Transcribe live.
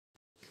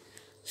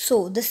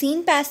So, the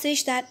scene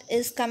passage that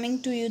is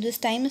coming to you this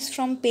time is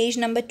from page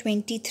number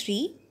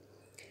 23.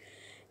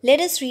 Let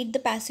us read the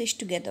passage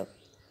together.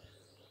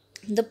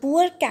 The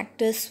poor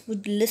cactus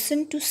would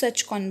listen to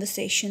such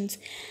conversations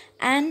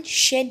and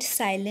shed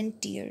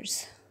silent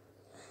tears.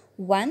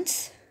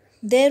 Once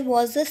there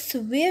was a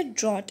severe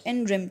drought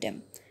in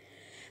Rimdim.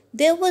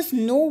 There was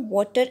no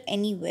water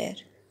anywhere.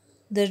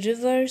 The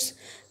rivers,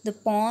 the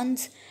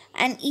ponds,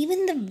 and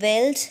even the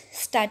wells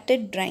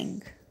started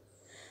drying.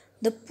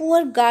 The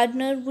poor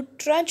gardener would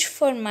trudge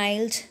for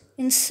miles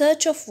in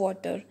search of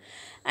water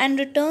and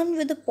return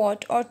with a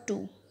pot or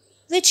two,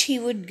 which he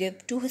would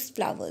give to his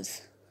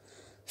flowers.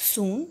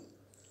 Soon,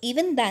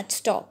 even that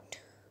stopped.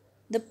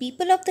 The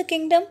people of the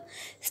kingdom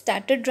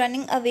started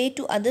running away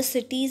to other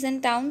cities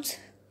and towns.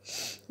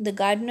 The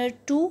gardener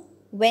too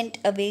went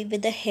away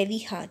with a heavy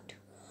heart.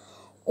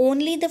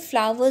 Only the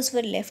flowers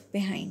were left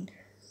behind.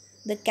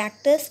 The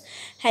cactus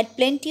had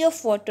plenty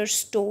of water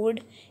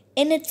stored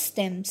in its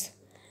stems.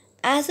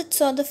 As it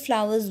saw the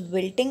flowers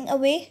wilting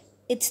away,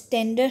 its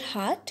tender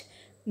heart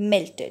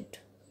melted.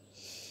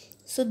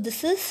 So,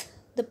 this is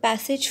the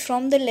passage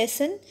from the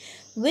lesson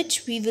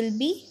which we will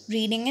be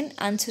reading and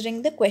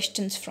answering the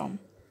questions from.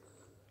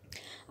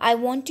 I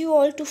want you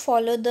all to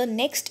follow the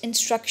next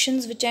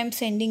instructions which I am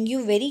sending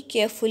you very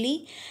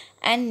carefully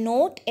and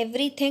note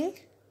everything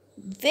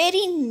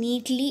very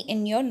neatly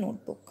in your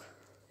notebook.